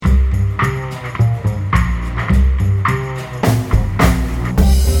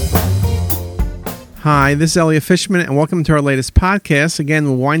Hi, this is Elliot Fishman, and welcome to our latest podcast. Again,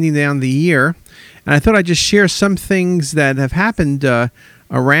 we're winding down the year, and I thought I'd just share some things that have happened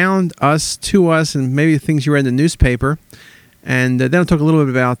around us, to us, and maybe things you read in the newspaper. And then I'll talk a little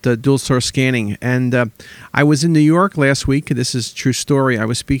bit about dual source scanning. And I was in New York last week. This is a true story. I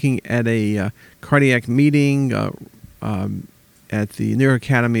was speaking at a cardiac meeting at the New York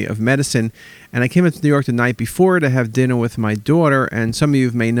Academy of Medicine, and I came up to New York the night before to have dinner with my daughter, and some of you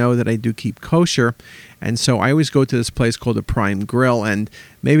may know that I do keep kosher, and so I always go to this place called the Prime Grill, and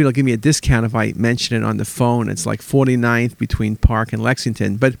maybe they'll give me a discount if I mention it on the phone. It's like 49th between Park and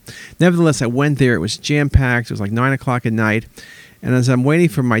Lexington, but nevertheless, I went there. It was jam-packed. It was like 9 o'clock at night, and as I'm waiting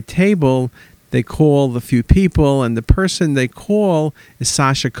for my table, they call the few people, and the person they call is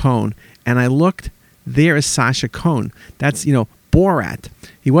Sacha Cohn, and I looked. There is Sacha Cohn. That's, Borat.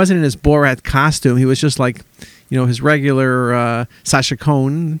 He wasn't in his Borat costume. He was just like, his regular Sacha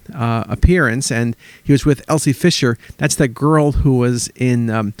Cohn appearance. And he was with Elsie Fisher. That's that girl who was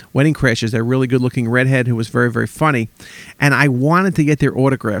in Wedding Crashers, that really good-looking redhead who was very, very funny. And I wanted to get their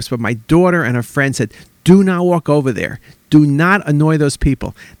autographs, but my daughter and her friend said, do not walk over there. Do not annoy those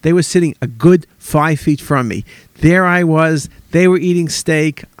people. They were sitting a good 5 feet from me. There I was. They were eating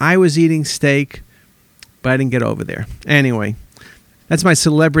steak. I was eating steak. But I didn't get over there. Anyway, that's my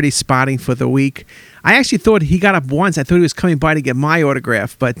celebrity spotting for the week. I actually thought he got up once. I thought he was coming by to get my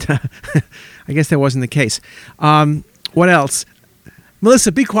autograph, but I guess that wasn't the case. What else?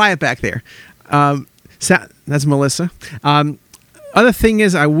 Melissa, be quiet back there. That's Melissa. Other thing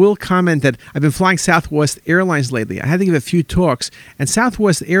is, I will comment that I've been flying Southwest Airlines lately. I had to give a few talks, and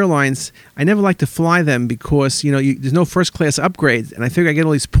Southwest Airlines, I never like to fly them because there's no first class upgrades, and I figure I get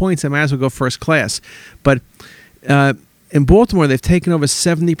all these points, I might as well go first class. But in Baltimore, they've taken over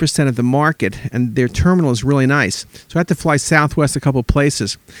 70% of the market, and their terminal is really nice. So I had to fly Southwest a couple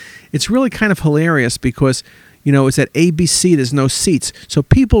places. It's really kind of hilarious because it's at ABC, there's no seats. So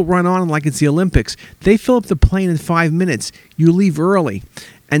people run on like it's the Olympics. They fill up the plane in 5 minutes. You leave early.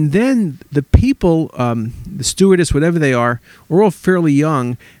 And then the people, the stewardess, whatever they are all fairly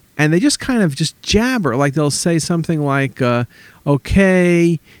young, and they just kind of just jabber. Like they'll say something like,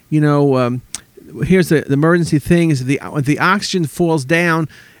 okay, here's the emergency thing is the oxygen falls down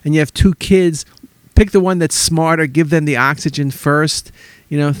and you have 2 kids, pick the one that's smarter, give them the oxygen first,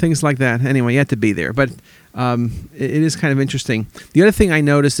 things like that. Anyway, you have to be there. But it is kind of interesting. The other thing I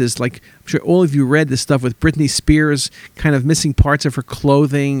noticed is, I'm sure all of you read this stuff with Britney Spears kind of missing parts of her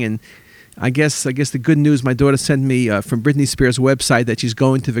clothing, and I guess the good news my daughter sent me from Britney Spears' website that she's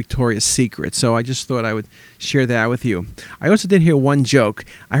going to Victoria's Secret. So I just thought I would share that with you. I also did hear one joke.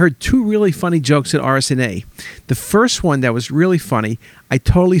 I heard 2 really funny jokes at RSNA. The first one that was really funny, I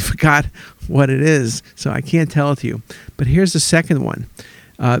totally forgot what it is, so I can't tell it to you. But here's the second one.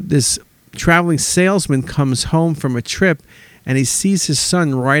 This traveling salesman comes home from a trip and he sees his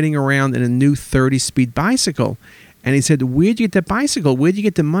son riding around in a new 30-speed bicycle. And he said, where'd you get that bicycle? Where'd you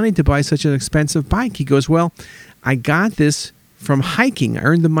get the money to buy such an expensive bike? He goes, well, I got this from hiking. I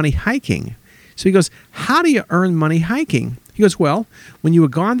earned the money hiking. So he goes, how do you earn money hiking? He goes, well, when you were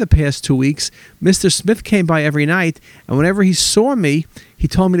gone the past 2 weeks, Mr. Smith came by every night, and whenever he saw me, he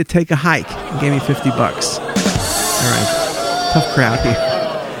told me to take a hike and gave me $50. All right, tough crowd here.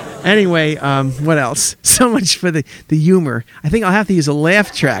 Anyway, what else? So much for the humor. I think I'll have to use a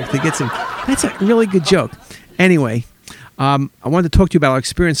laugh track to get some. That's a really good joke. Anyway, I wanted to talk to you about our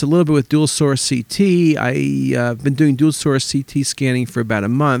experience a little bit with dual source CT. I've been doing dual source CT scanning for about a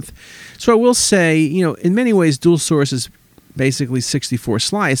month. So I will say, in many ways, dual source is basically 64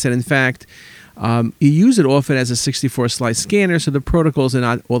 slice. And in fact, you use it often as a 64 slice scanner, so the protocols are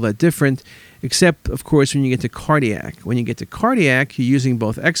not all that different, except, of course, when you get to cardiac. When you get to cardiac, you're using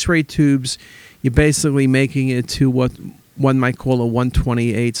both X-ray tubes. You're basically making it to what one might call a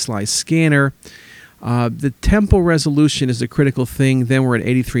 128 slice scanner. The tempo resolution is the critical thing. Then we're at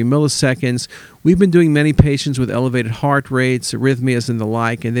 83 milliseconds. We've been doing many patients with elevated heart rates, arrhythmias, and the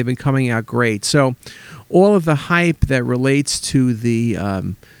like, and they've been coming out great. So all of the hype that relates to the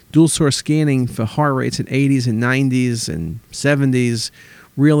dual source scanning for heart rates in 80s and 90s and 70s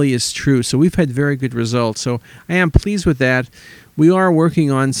really is true. So we've had very good results. So I am pleased with that. We are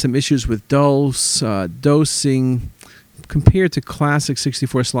working on some issues with dosing. Compared to classic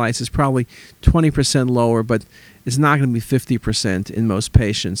 64 slice, is probably 20% lower, but it's not going to be 50% in most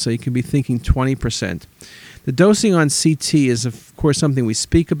patients. So you can be thinking 20%. The dosing on CT is, of course, something we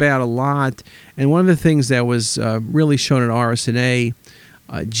speak about a lot. And one of the things that was really shown at RSNA,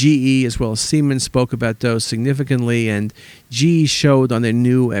 GE as well as Siemens spoke about dose significantly, and GE showed on their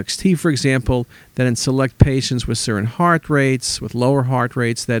new XT, for example, that in select patients with certain heart rates, with lower heart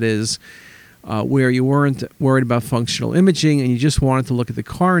rates, that is, where you weren't worried about functional imaging and you just wanted to look at the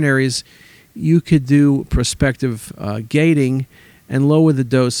coronaries, you could do prospective gating and lower the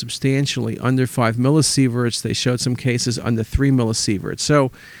dose substantially under 5 millisieverts. They showed some cases under 3 millisieverts.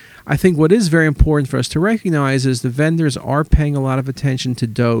 So I think what is very important for us to recognize is the vendors are paying a lot of attention to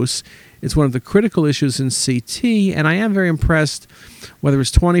dose. It's one of the critical issues in CT, and I am very impressed, whether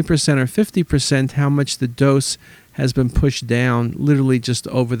it's 20% or 50%, how much the dose has been pushed down literally just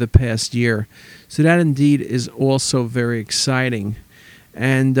over the past year. So that indeed is also very exciting.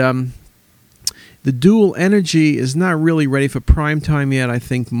 And the dual energy is not really ready for prime time yet. I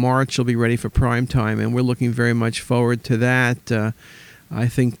think March will be ready for prime time, and we're looking very much forward to that. I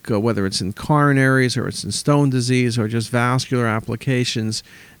think whether it's in coronaries or it's in stone disease or just vascular applications,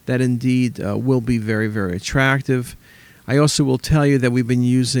 that indeed will be very, very attractive. I also will tell you that we've been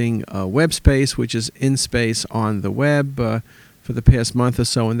using WebSpace, which is InSpace on the web, for the past month or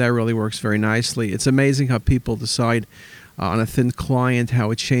so, and that really works very nicely. It's amazing how people decide on a thin client how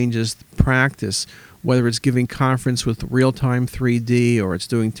it changes the practice, whether it's giving conference with real-time 3D or it's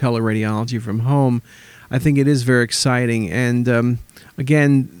doing teleradiology from home. I think it is very exciting, and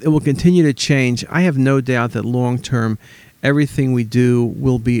again, it will continue to change. I have no doubt that long-term, everything we do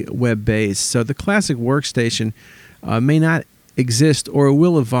will be web-based. So the classic workstation may not exist or it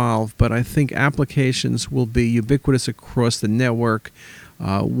will evolve, but I think applications will be ubiquitous across the network.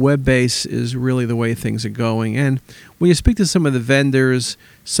 Web-based is really the way things are going. And when you speak to some of the vendors,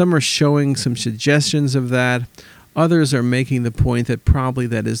 some are showing some suggestions of that. Others are making the point that probably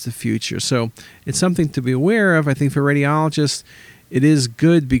that is the future. So it's something to be aware of. I think for radiologists, it is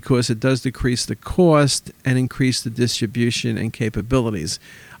good because it does decrease the cost and increase the distribution and capabilities.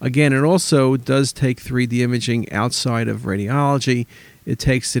 Again, it also does take 3D imaging outside of radiology. It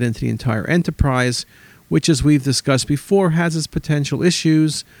takes it into the entire enterprise, which, as we've discussed before, has its potential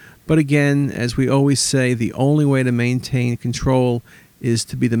issues. But again, as we always say, the only way to maintain control is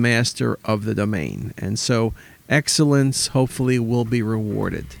to be the master of the domain. And so excellence hopefully will be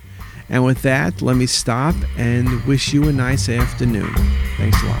rewarded. And with that, let me stop and wish you a nice afternoon.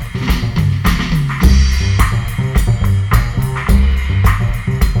 Thanks a lot.